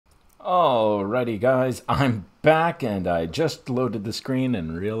Alrighty guys, I'm back and I just loaded the screen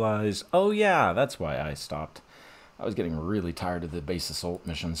and realized, oh yeah, that's why I stopped. I was getting really tired of the base assault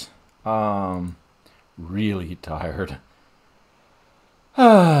missions. Really tired.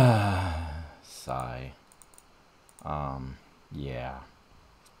 Sigh. Yeah.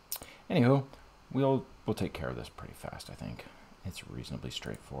 Anywho, we'll take care of this pretty fast, I think. It's reasonably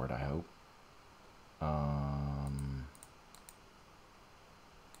straightforward, I hope.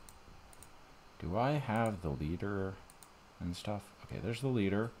 Do I have the leader and stuff? Okay, there's the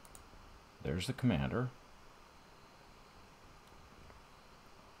leader. There's the commander.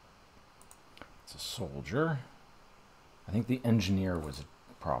 It's a soldier. I think the engineer was a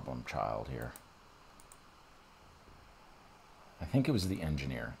problem child here. I think it was the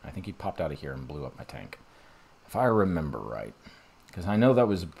engineer. I think he popped out of here and blew up my tank. If I remember right. Because I know that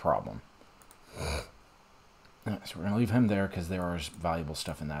was a problem. So we're going to leave him there because there is valuable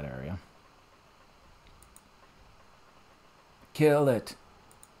stuff in that area. Kill it.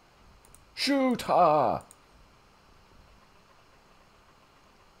 Shoot her.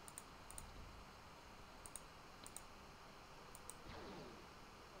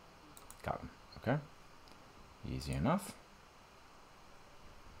 Got him. Okay. Easy enough.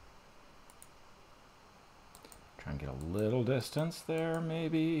 Try and get a little distance there,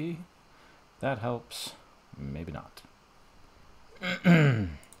 maybe. That helps. Maybe not.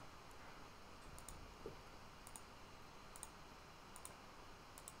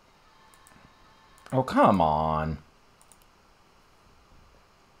 Oh, come on.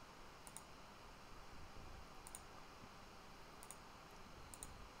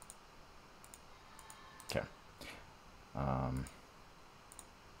 Okay.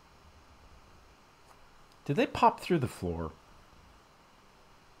 Did they pop through the floor?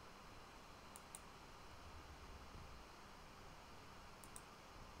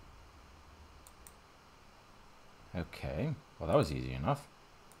 Okay. Well, that was easy enough.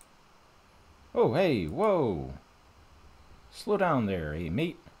 Oh, hey, whoa. Slow down there, hey,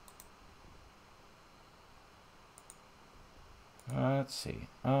 mate. Let's see.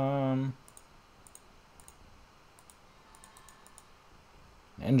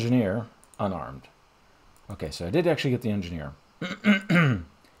 Engineer, unarmed. Okay, so I did actually get the engineer. Who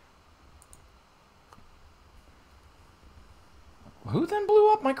then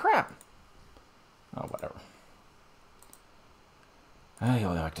blew up my crap? Oh, whatever.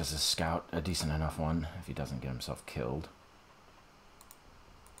 He'll act as a scout, a decent enough one, if he doesn't get himself killed.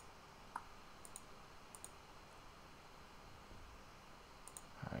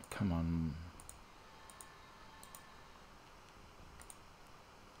 Alright, come on.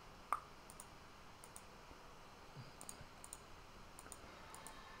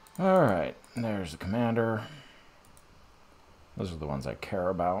 Alright, there's the commander. Those are the ones I care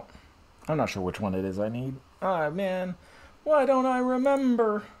about. I'm not sure which one it is I need. Ah, man. Why don't I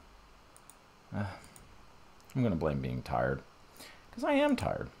remember? I'm going to blame being tired. Because I am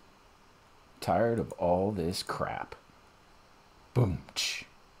tired. Tired of all this crap. Boom.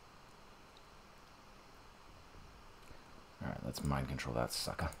 Alright, let's mind control that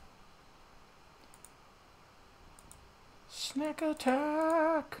sucker. Snack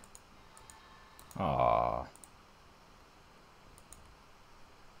attack! Aww.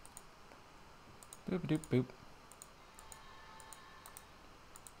 Boop doop boop.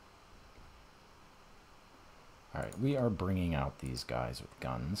 Alright, we are bringing out these guys with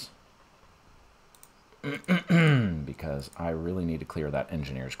guns. Because I really need to clear that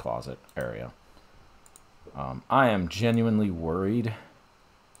engineer's closet area. I am genuinely worried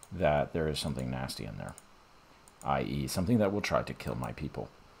that there is something nasty in there. I.e. something that will try to kill my people.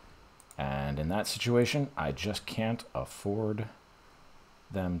 And in that situation, I just can't afford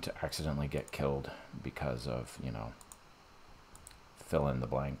them to accidentally get killed because of, you know, fill in the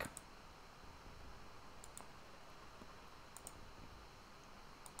blank.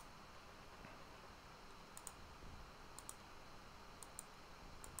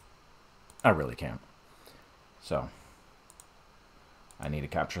 I really can't. So, I need to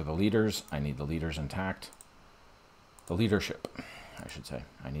capture the leaders. I need the leaders intact. The leadership, I should say.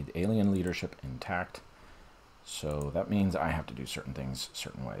 I need the alien leadership intact. So that means I have to do certain things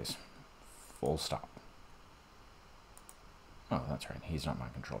certain ways. Full stop. Oh, that's right. He's not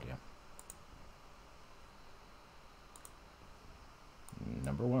mind controlled yet.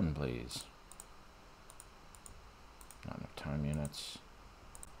 Number 1, please. Not enough time units.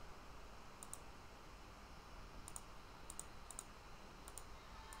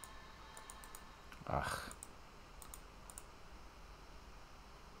 Ugh.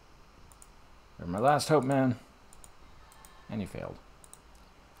 You're my last hope, man. And you failed.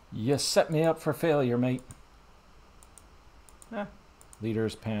 You set me up for failure, mate.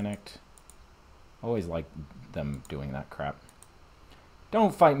 Leaders panicked. Always like them doing that crap.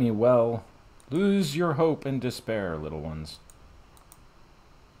 Don't fight me well. Lose your hope and despair, little ones.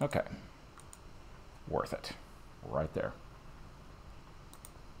 Okay. Worth it. Right there.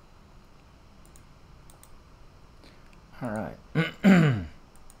 All right.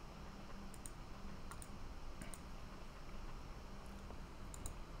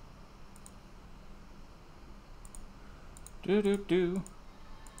 Do.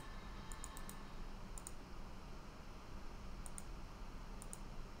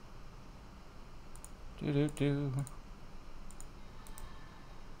 Do.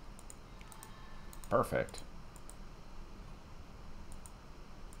 Perfect.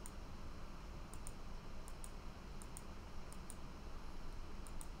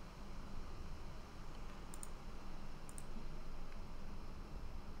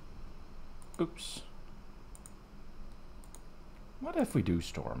 Oops. What if we do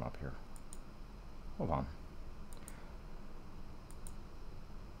storm up here? Hold on.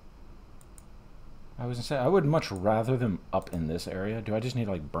 I was gonna say, I would much rather them up in this area. Do I just need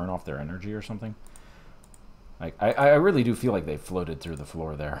to like burn off their energy or something? Like, I really do feel like they floated through the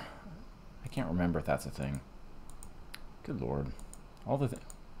floor there. I can't remember if that's a thing. Good lord. All the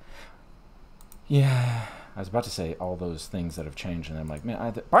yeah, I was about to say all those things that have changed, and I'm like,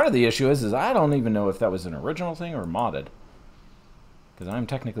 man, part of the issue is I don't even know if that was an original thing or modded. Because I'm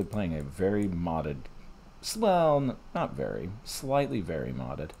technically playing a very modded, well, not very, slightly very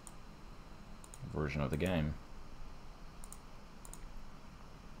modded version of the game.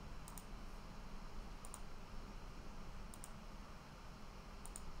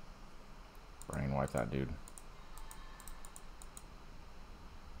 Brainwipe that dude.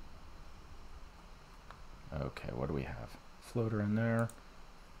 Okay, what do we have? Floater in there.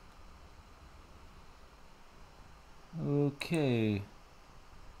 Okay.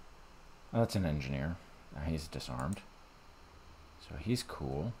 Oh, that's an engineer. He's disarmed. So he's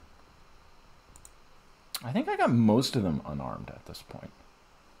cool. I think I got most of them unarmed at this point.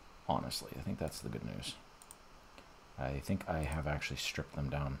 Honestly, I think that's the good news. I think I have actually stripped them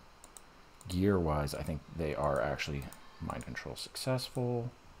down. Gear-wise, I think they are actually mind control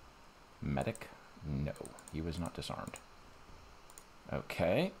successful. Medic? No, he was not disarmed.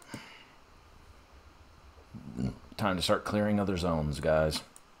 Okay. Time to start clearing other zones, guys.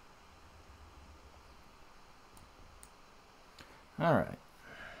 Alright.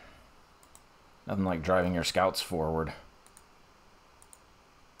 Nothing like driving your scouts forward.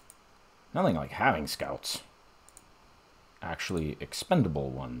 Nothing like having scouts. Actually expendable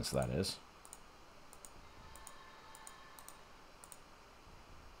ones, that is.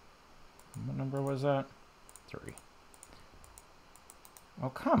 What number was that? 3. Oh,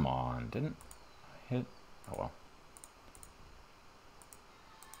 come on. Didn't I hit? Oh, well.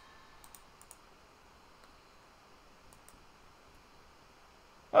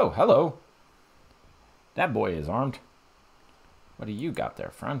 Oh, hello. That boy is armed. What do you got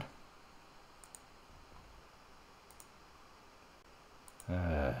there, friend?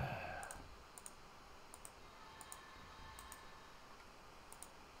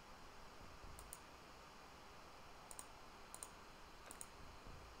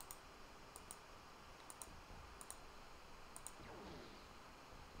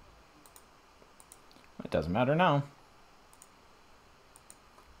 It doesn't matter now.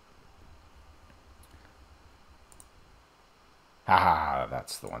 Haha,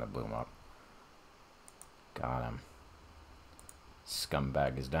 that's the one that blew him up. Got him.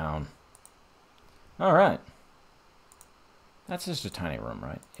 Scumbag is down. Alright. That's just a tiny room,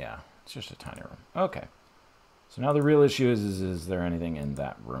 right? Yeah, it's just a tiny room. Okay. So now the real issue is there anything in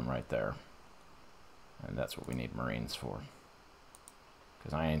that room right there? And that's what we need Marines for.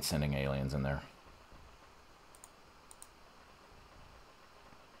 Because I ain't sending aliens in there.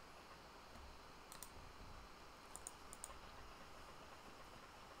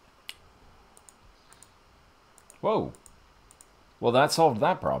 Whoa. Well, that solved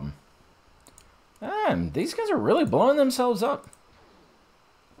that problem. And these guys are really blowing themselves up.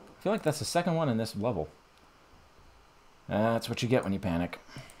 I feel like that's the second one in this level. That's what you get when you panic.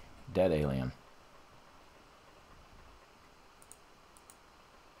 Dead alien.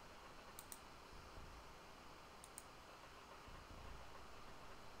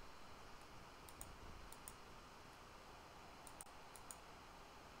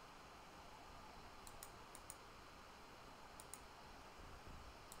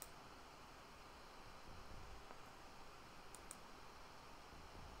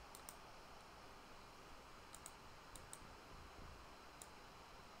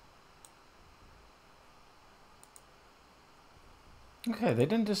 Okay, they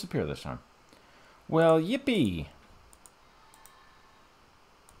didn't disappear this time. Well, yippee!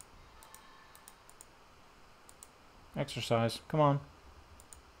 Exercise, come on.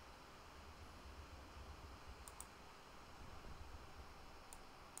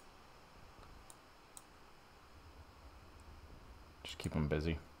 Just keep them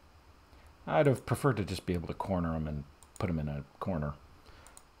busy. I'd have preferred to just be able to corner them and put them in a corner.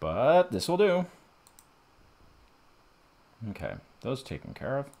 But this will do. Okay, those taken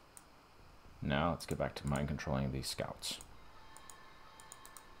care of. Now let's get back to mind controlling these scouts.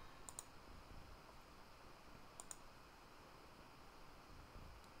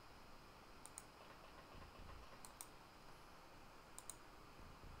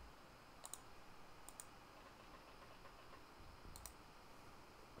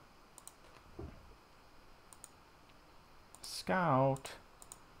 Scout.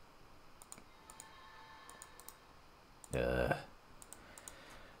 Ugh.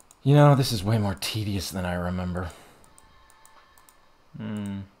 You know, this is way more tedious than I remember.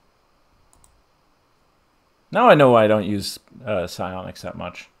 Now I know why I don't use psionics that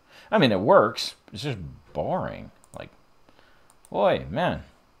much. I mean, it works. It's just boring. Like, boy, man.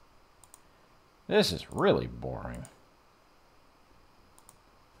 This is really boring.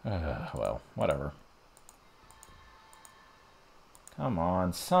 Well, whatever. Come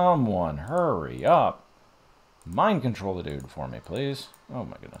on, someone, hurry up. Mind control the dude for me, please. Oh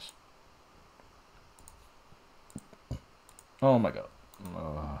my goodness. Oh my god.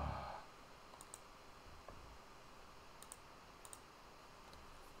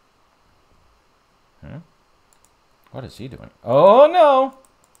 Huh? What is he doing? Oh no!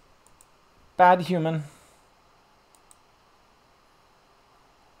 Bad human.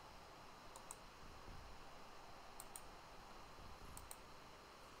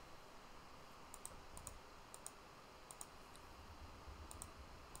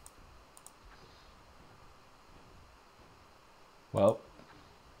 Well.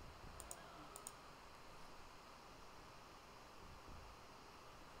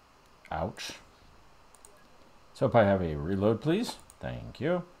 Ouch. So if I have a reload, please. Thank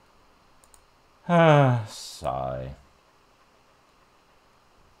you. Sigh.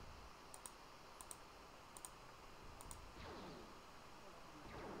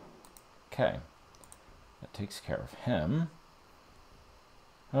 Okay. That takes care of him.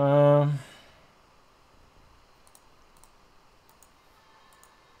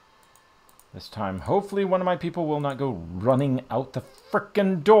 This time, hopefully one of my people will not go running out the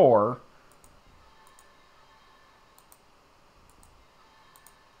frickin' door.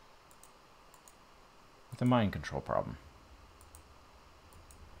 With a mind control problem.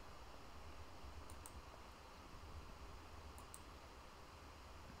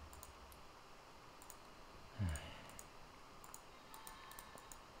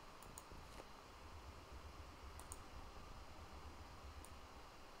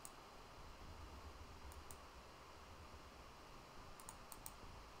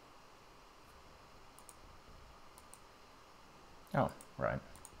 Oh, right.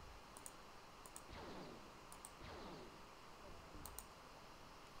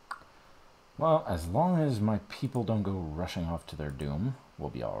 Well, as long as my people don't go rushing off to their doom, we'll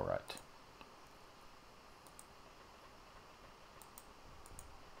be all right.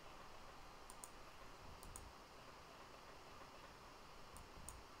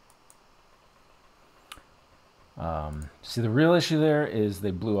 See, the real issue there is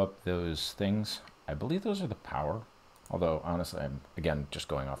they blew up those things. I believe those are the power. Although, honestly, I'm, again, just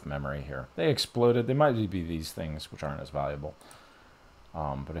going off memory here. They exploded. They might be these things, which aren't as valuable.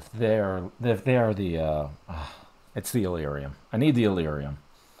 But if they are the... it's the Illyrium. I need the Illyrium.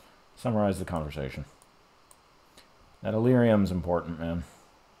 Summarize the conversation. That Illyrium's important, man.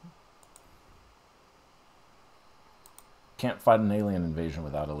 Can't fight an alien invasion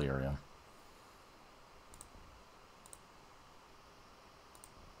without Illyrium.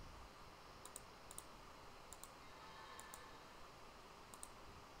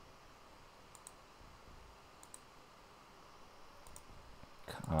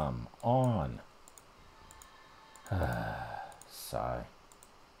 Come on. Sigh.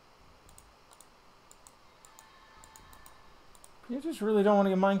 You just really don't want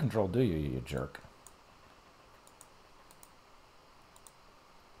to get mind control, do you, you jerk?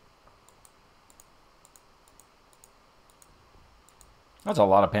 That's a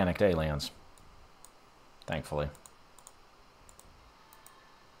lot of panicked aliens. Thankfully.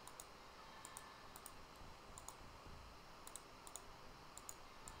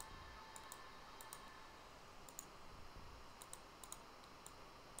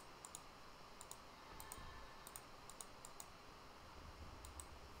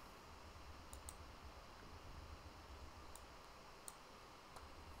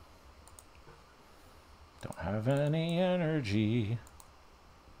 have any energy.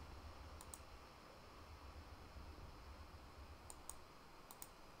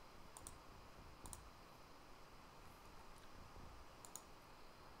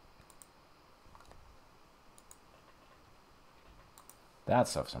 That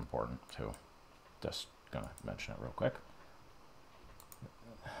stuff's important, too. Just gonna mention it real quick.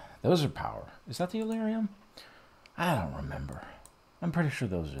 Those are power. Is that the Illyrium? I don't remember. I'm pretty sure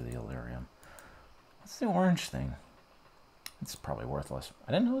those are the Illyrium. What's the orange thing? It's probably worthless.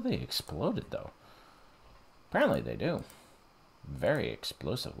 I didn't know they exploded, though. Apparently they do. Very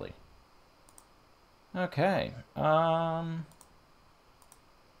explosively. Okay. Last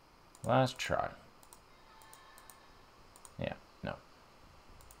try. Yeah, no.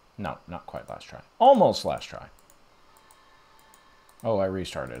 No, not quite last try. Almost last try. Oh, I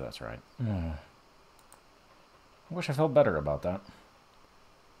restarted, that's right. I wish I felt better about that.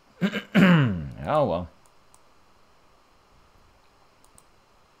 Oh, well.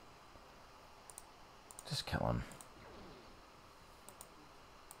 Just kill him.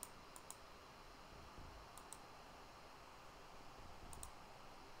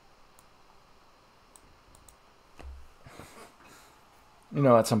 You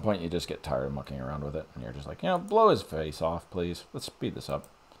know, at some point you just get tired of mucking around with it, and you're just like, you know, blow his face off, please. Let's speed this up.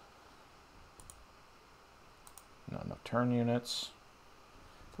 Not enough turn units.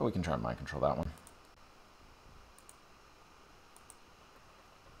 But we can try and mind control that one.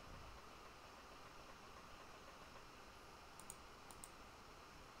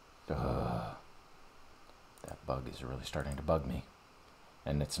 Ugh. That bug is really starting to bug me.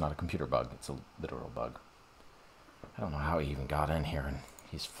 And it's not a computer bug, it's a literal bug. I don't know how he even got in here, and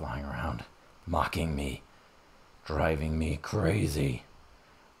he's flying around, mocking me, driving me crazy.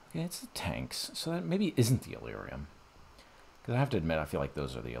 Okay, it's the tanks, so that maybe isn't the Illyrium. Because I have to admit, I feel like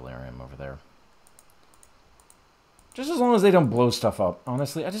those are the Illyrium over there. Just as long as they don't blow stuff up.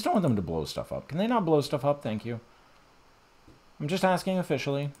 Honestly, I just don't want them to blow stuff up. Can they not blow stuff up? Thank you. I'm just asking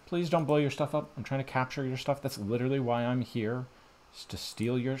officially. Please don't blow your stuff up. I'm trying to capture your stuff. That's literally why I'm here. Is to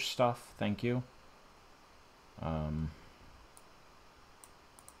steal your stuff. Thank you. Okay,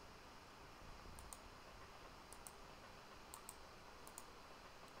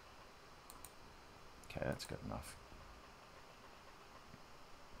 that's good enough.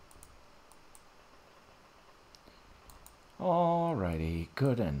 Alrighty,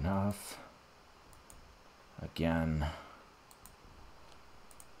 good enough. Again,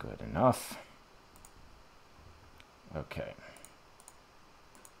 good enough. Okay.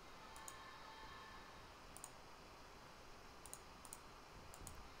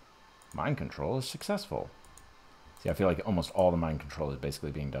 Mind control is successful. See, I feel like almost all the mind control is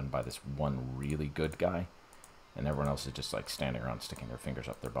basically being done by this one really good guy, and everyone else is just like standing around sticking their fingers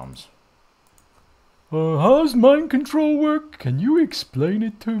up their bums. How's mind control work? Can you explain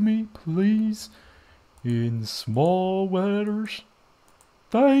it to me, please? In small letters?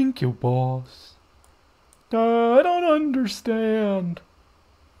 Thank you, boss. I don't understand.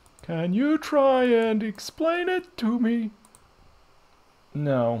 Can you try and explain it to me?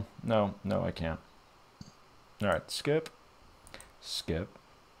 No, I can't. Alright, skip, skip,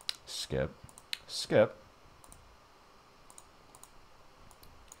 skip, skip.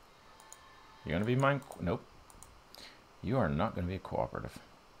 You're gonna be mine? Nope. You are not gonna be a cooperative.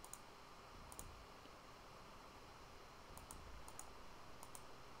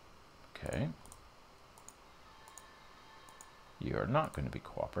 Okay. You are not gonna be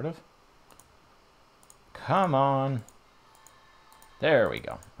cooperative. Come on. There we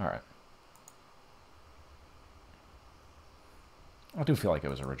go. Alright. I do feel like it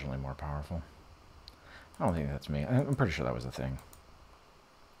was originally more powerful. I don't think that's me. I'm pretty sure that was the thing.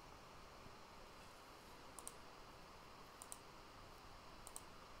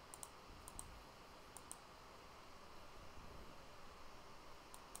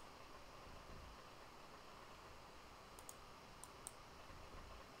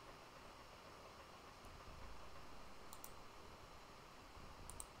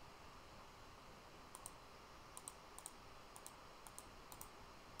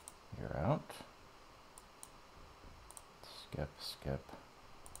 You're out. Skip, skip.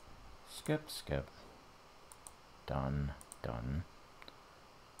 Skip, skip. Done, done.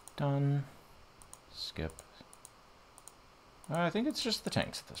 Done. Skip. I think it's just the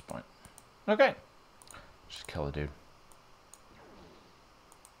tanks at this point. Okay. Just kill the dude.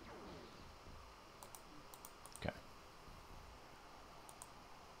 Okay.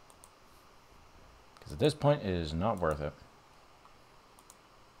 Because at this point, it is not worth it.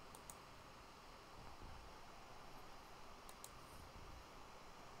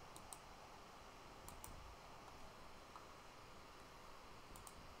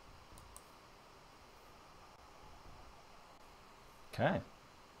 Okay.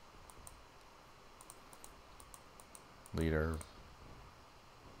 Leader.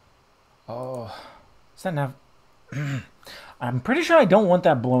 Oh, does that have... I'm pretty sure I don't want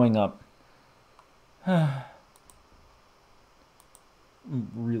that blowing up. I'm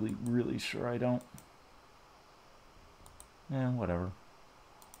really, really sure I don't. Yeah, whatever.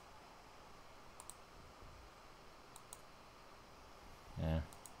 Yeah.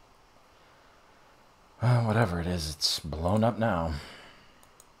 Whatever it is, it's blown up now.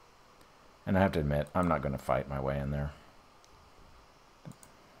 And I have to admit, I'm not going to fight my way in there.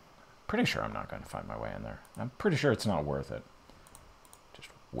 Pretty sure I'm not going to fight my way in there. I'm pretty sure it's not worth it. Just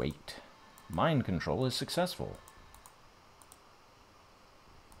wait. Mind control is successful.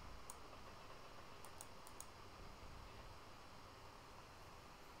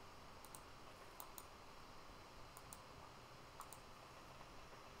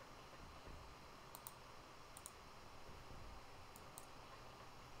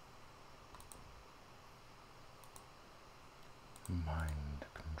 Mind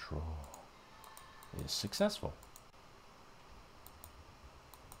control is successful.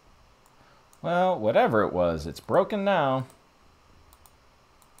 Well, whatever it was, it's broken now.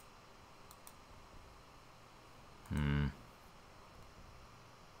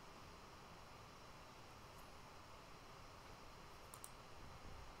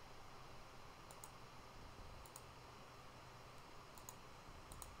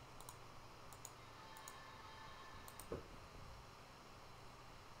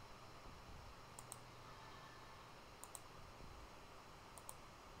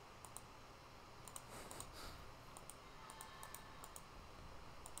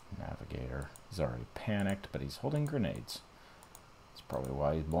 Navigator. He's already panicked, but he's holding grenades. That's probably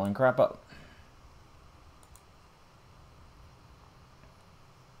why he's blowing crap up.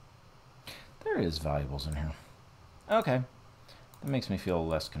 There is valuables in here. Okay. That makes me feel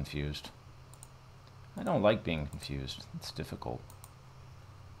less confused. I don't like being confused. It's difficult.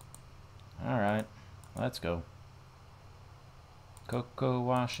 Alright. Let's go. Coco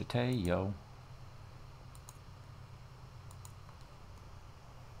washite, yo.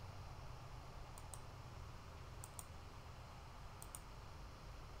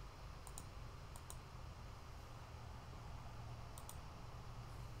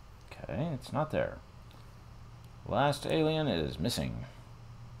 Okay, it's not there. Last alien is missing.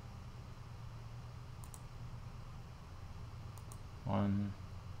 1.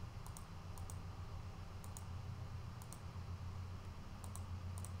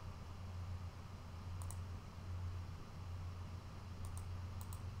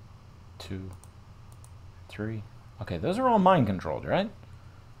 2. 3. Okay, those are all mind controlled, right?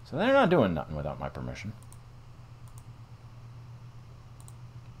 So they're not doing nothing without my permission.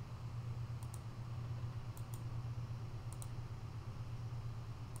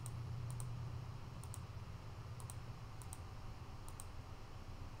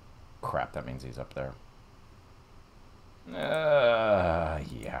 Crap, that means he's up there.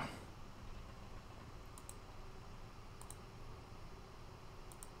 Yeah.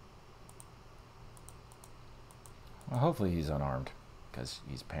 Well, hopefully he's unarmed, because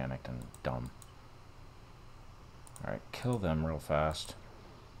he's panicked and dumb. Alright, kill them real fast.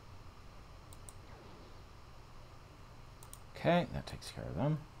 Okay, that takes care of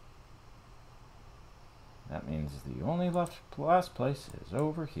them. That means the only last place is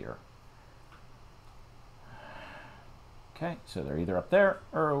over here. Okay, so they're either up there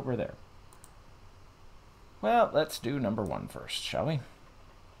or over there. Well, let's do number 1 first, shall we?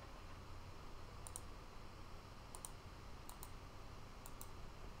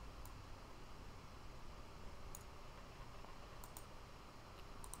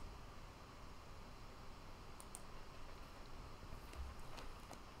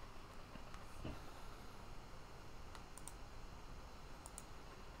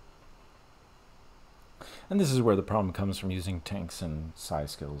 And this is where the problem comes from using tanks and psi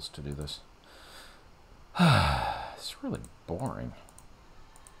skills to do this. It's really boring.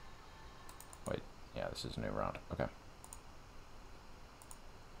 Wait, yeah, this is a new round. Okay.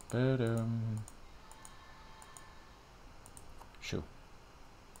 Shoo.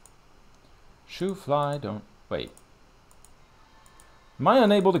 Shoo, fly, don't... Wait. Am I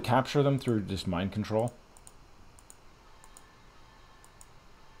unable to capture them through just mind control?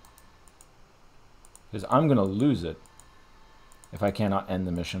 Because I'm going to lose it if I cannot end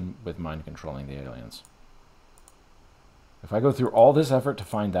the mission with mind controlling the aliens. If I go through all this effort to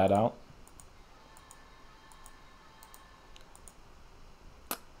find that out,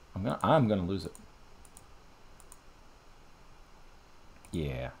 I'm gonna lose it.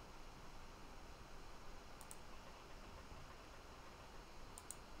 Yeah.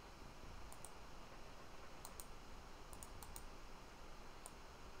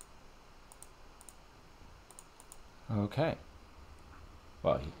 Okay.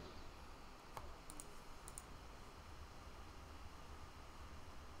 Well,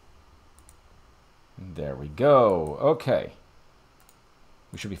 there we go. Okay.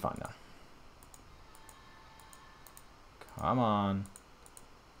 We should be fine now. Come on.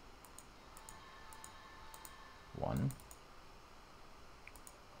 1.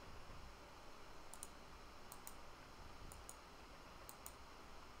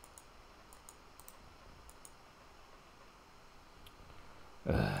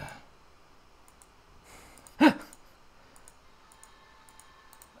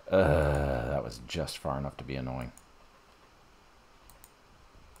 That was just far enough to be annoying.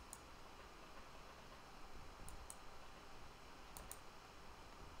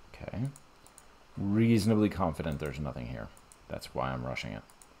 Okay. Reasonably confident there's nothing here. That's why I'm rushing it.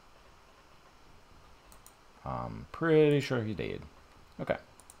 I'm pretty sure he did. Okay.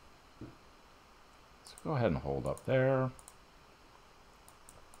 Let's go ahead and hold up there.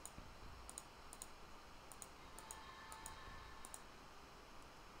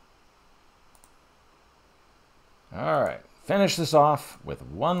 All right. Finish this off with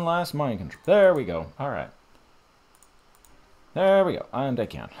one last mind control. There we go. All right. There we go. And I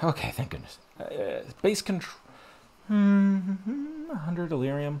can. Okay, thank goodness. Base control. 100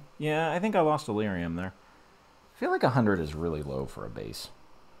 Illyrium. Yeah, I think I lost Illyrium there. I feel like 100 is really low for a base.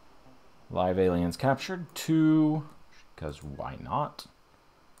 Live aliens captured 2, because why not?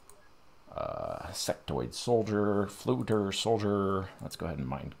 Sectoid soldier, floater soldier. Let's go ahead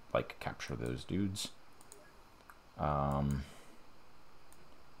and capture those dudes.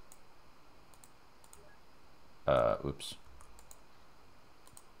 Oops.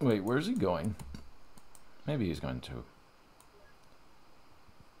 Wait, where's he going? Maybe he's going to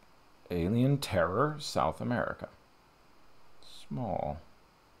Alien Terror, South America. Small.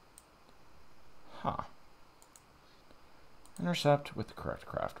 Huh. Intercept with the correct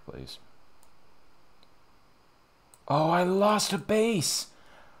craft, please. Oh, I lost a base!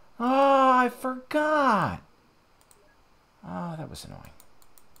 Oh, I forgot! Oh, that was annoying.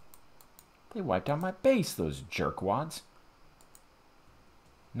 They wiped out my base, those jerkwads.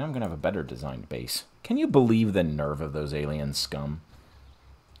 Now I'm going to have a better designed base. Can you believe the nerve of those alien scum?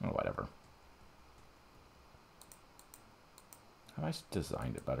 Oh, whatever. Have I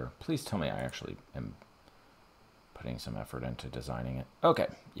designed it better? Please tell me I actually am putting some effort into designing it. Okay,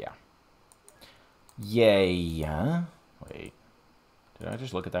 yeah. Yay. Wait. Did I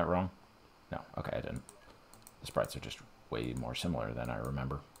just look at that wrong? No, okay, I didn't. The sprites are just way more similar than I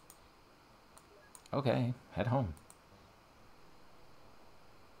remember. Okay, head home.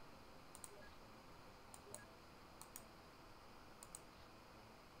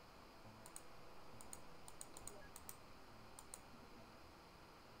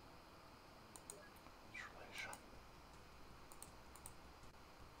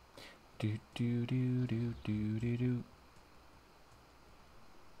 Do do do do do do do.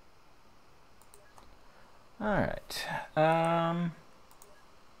 All right.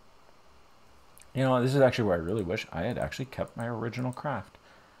 You know, this is actually where I really wish I had actually kept my original craft.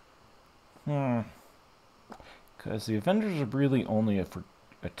 Because the Avengers are really only for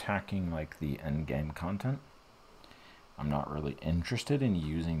attacking like the end game content. I'm not really interested in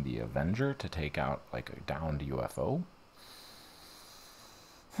using the Avenger to take out like a downed UFO.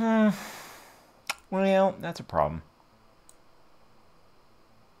 Well, that's a problem.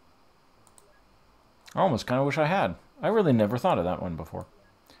 I almost kind of wish I had. I really never thought of that one before.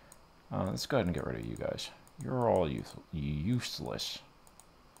 Let's go ahead and get rid of you guys. You're all useless.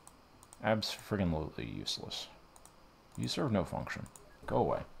 Abs-friggin-lutely useless. You serve no function. Go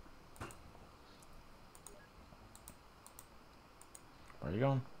away. Where are you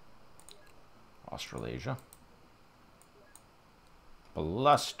going? Australasia.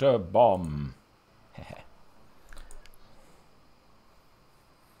 Bluster bomb.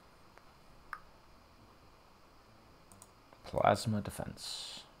 Plasma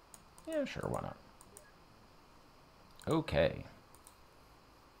defense. Yeah, sure, why not? Okay.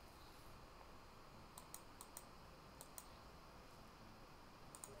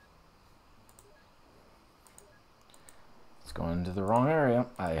 It's going into the wrong area.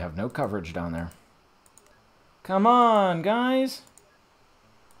 I have no coverage down there. Come on, guys.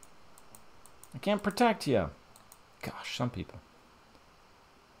 I can't protect you. Gosh, some people.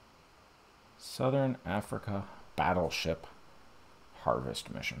 Southern Africa battleship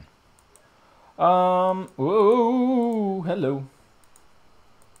harvest mission. Whoa, hello.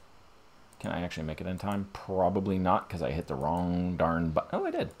 Can I actually make it in time? Probably not, because I hit the wrong darn button. Oh, I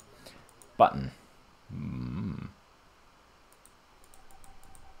did. Button.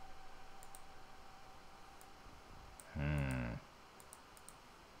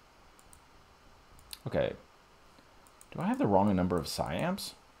 Okay. Do I have the wrong number of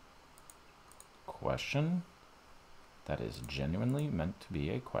psi-amps? Question. That is genuinely meant to be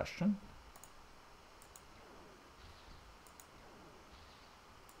a question.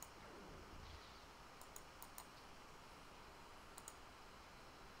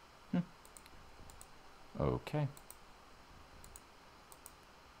 Okay.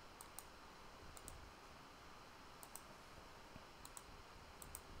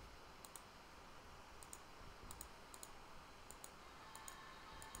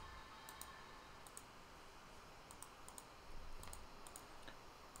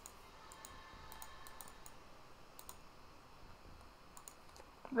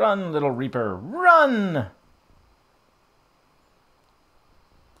 Run, little Reaper, run!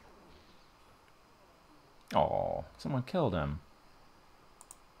 Oh, someone killed him.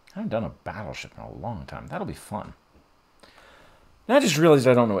 I haven't done a battleship in a long time. That'll be fun. And I just realized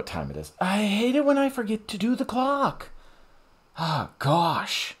I don't know what time it is. I hate it when I forget to do the clock. Ah, oh,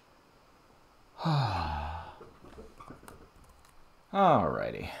 gosh.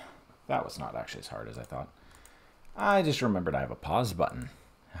 Alrighty. That was not actually as hard as I thought. I just remembered I have a pause button.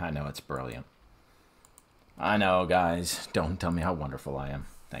 I know, it's brilliant. I know, guys. Don't tell me how wonderful I am.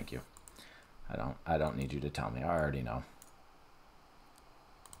 Thank you. I don't need you to tell me. I already know.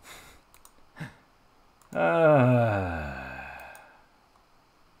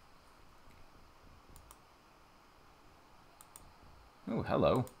 Oh,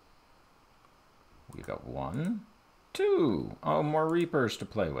 hello. We got 1, 2. Oh, more Reapers to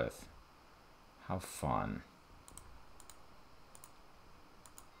play with. How fun.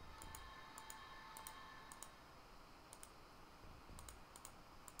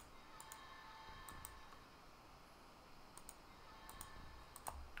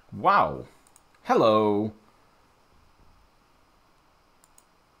 Wow. Hello.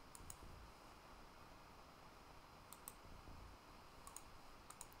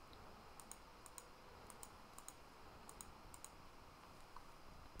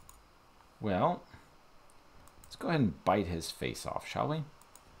 Well, let's go ahead and bite his face off, shall we?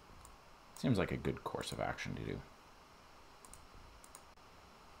 Seems like a good course of action to do.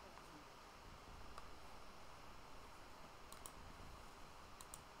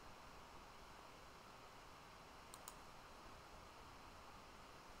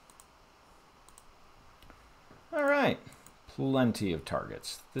 All right, plenty of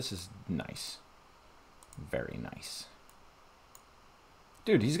targets. This is nice. Very nice.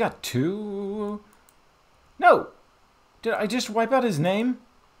 Dude, he's got 2... No! Did I just wipe out his name?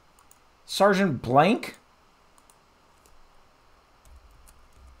 Sergeant Blank?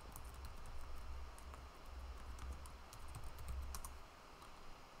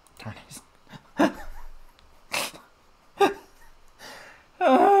 Darn it.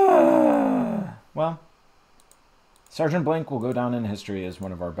 Well, Sergeant Blank will go down in history as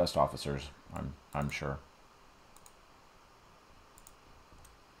one of our best officers, I'm sure.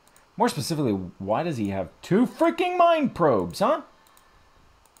 More specifically, why does he have 2 freaking mind probes, huh?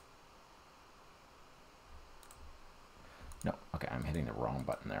 No, okay, I'm hitting the wrong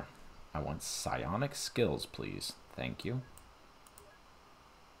button there. I want psionic skills, please. Thank you.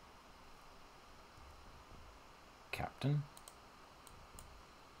 Captain.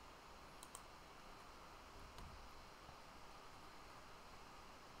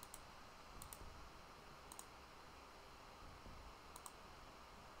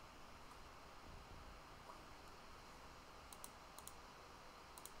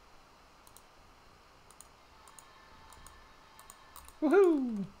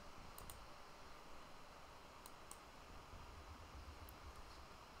 Woohoo!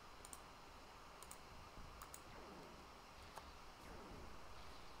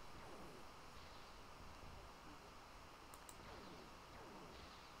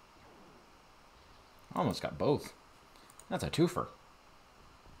 Almost got both. That's a twofer.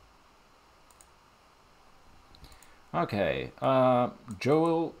 Okay,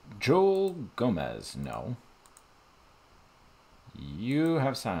 Joel Gomez, no. You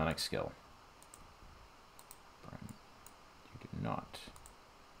have psionic skill. You do not.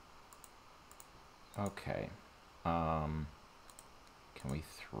 Okay. Can we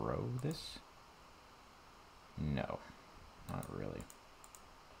throw this? No, not really.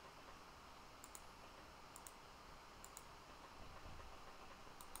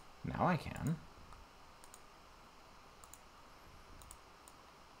 Now I can.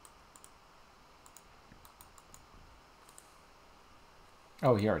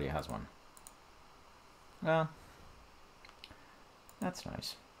 Oh, he already has one. Well, that's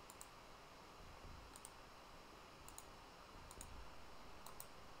nice.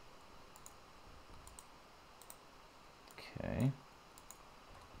 Okay.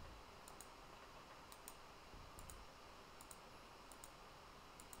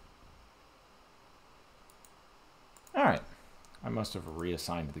 All right. I must have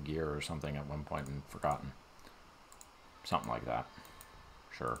reassigned the gear or something at one point and forgotten. Something like that.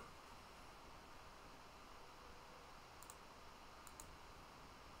 Sure.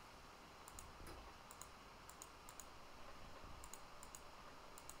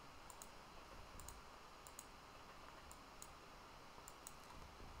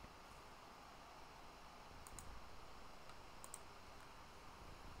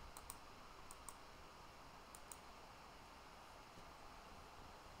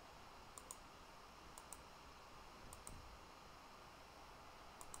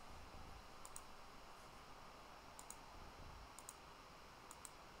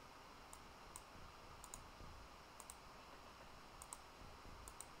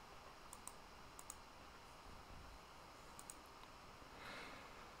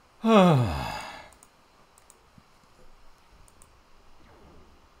 Oh.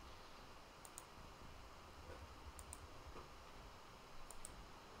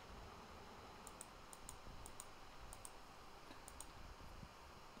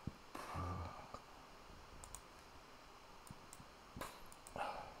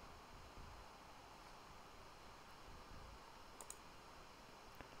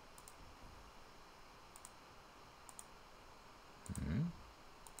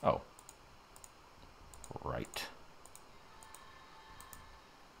 Right.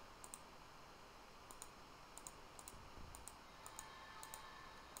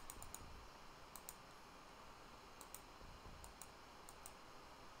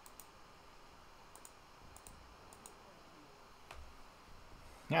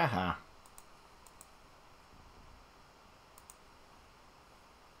 Aha.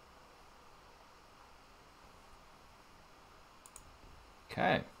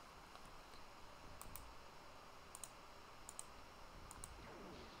 Okay.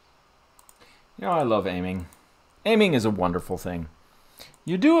 You know, I love aiming. Aiming is a wonderful thing.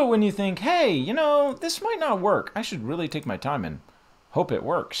 You do it when you think, hey, you know, this might not work. I should really take my time and hope it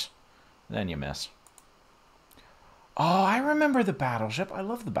works. Then you miss. Oh, I remember the battleship. I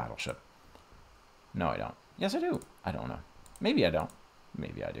love the battleship. No, I don't. Yes, I do. I don't know. Maybe I don't.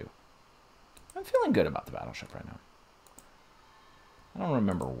 Maybe I do. I'm feeling good about the battleship right now. I don't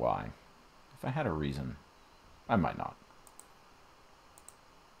remember why. If I had a reason, I might not.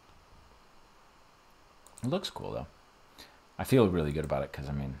 It looks cool, though. I feel really good about it because,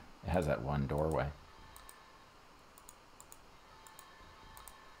 I mean, it has that one doorway.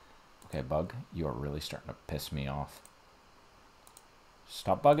 Okay, bug, you are really starting to piss me off.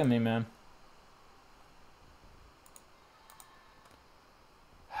 Stop bugging me, man.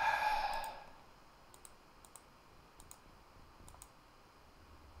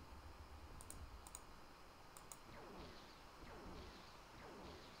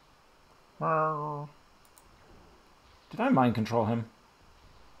 Did I mind control him?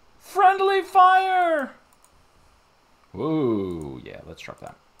 Friendly fire! Whoa, yeah, let's drop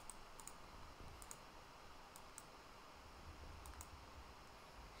that.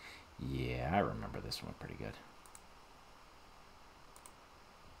 Yeah, I remember this one pretty good.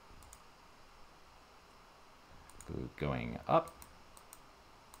 Food going up.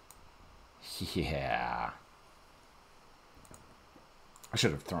 Yeah. I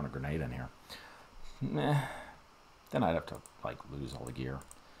should have thrown a grenade in here. Meh. Then I'd have to, like, lose all the gear.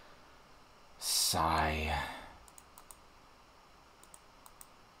 Sigh.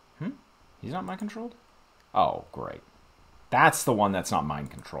 He's not mind-controlled? Oh, great. That's the one that's not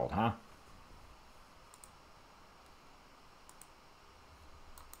mind-controlled, huh?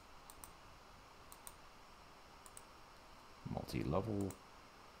 Multi-level.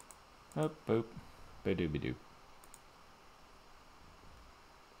 Boop, boop. Ba-doo-ba-doo.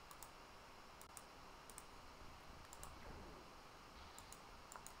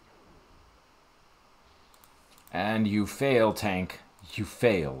 And you fail, tank. You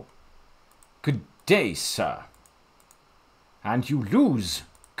fail. Good day, sir. And you lose.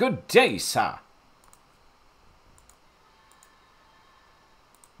 Good day, sir.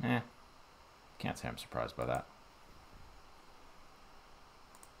 Can't say I'm surprised by that.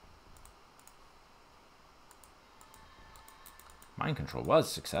 Mind control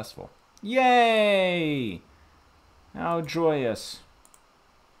was successful. Yay! How joyous.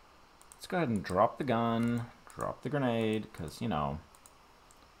 Let's go ahead and drop the gun, drop the grenade, because, you know,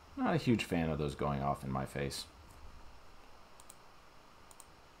 I'm not a huge fan of those going off in my face.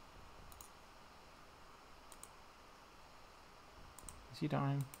 Is he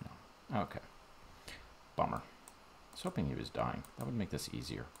dying? No. Okay. Bummer. was hoping he was dying. That would make this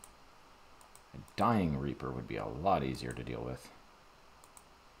easier. A dying Reaper would be a lot easier to deal with.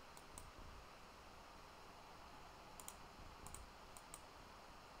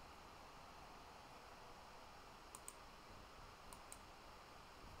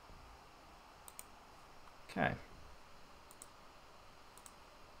 Okay.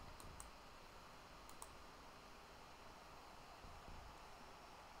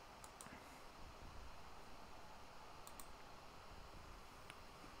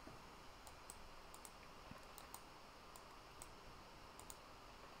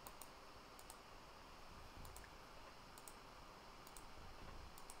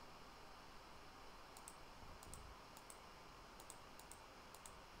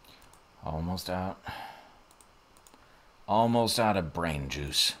 Almost out. Almost out of brain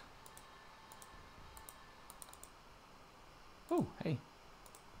juice. Oh, hey.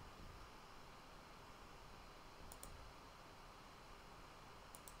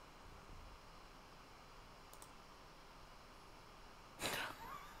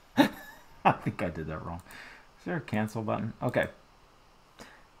 I think I did that wrong. Is there a cancel button? Okay.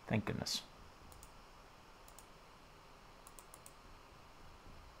 Thank goodness.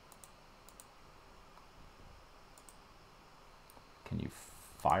 Can you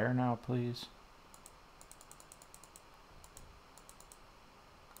fire now, please?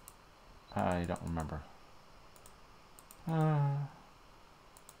 I don't remember.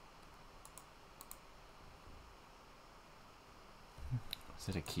 Is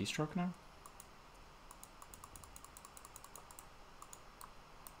it a keystroke now?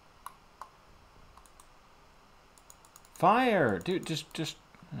 Fire! Dude, just...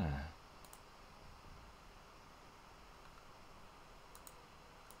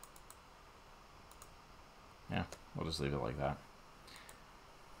 Yeah, we'll just leave it like that.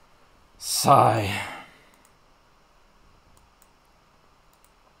 Sigh.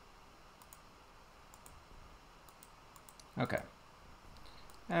 Okay.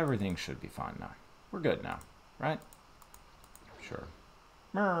 Everything should be fine now. We're good now, right? Sure.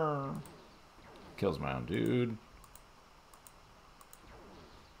 Kills my own dude.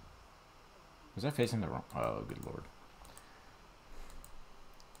 Was I facing the wrong? Oh, good lord.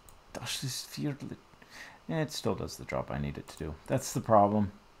 Gosh, this feared. It still does the job I need it to do. That's the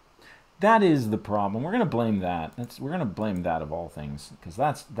problem. That is the problem. We're gonna blame that. We're gonna blame that of all things, because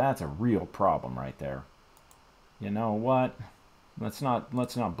that's a real problem right there. You know what? Let's not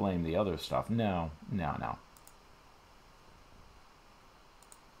blame the other stuff. No.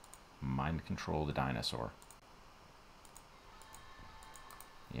 Mind control the dinosaur.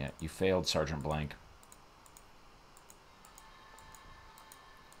 Yeah, you failed, Sergeant Blank.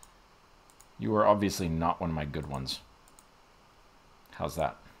 You were obviously not one of my good ones. How's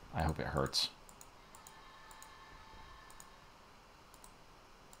that? I hope it hurts.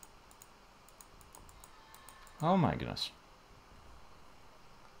 Oh my goodness.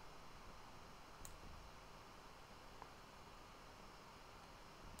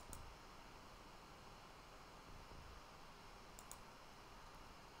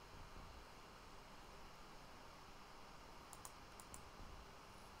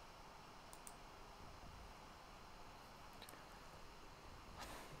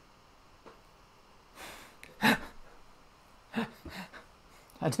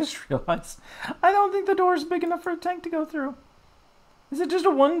 I just realized I don't think the door is big enough for a tank to go through. Is it just a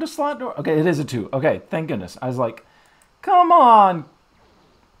one slot door? Okay, it is a two. Okay, thank goodness. I was like, come on.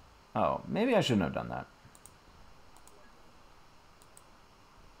 Oh, maybe I shouldn't have done that.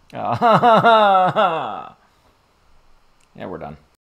 Yeah, we're done.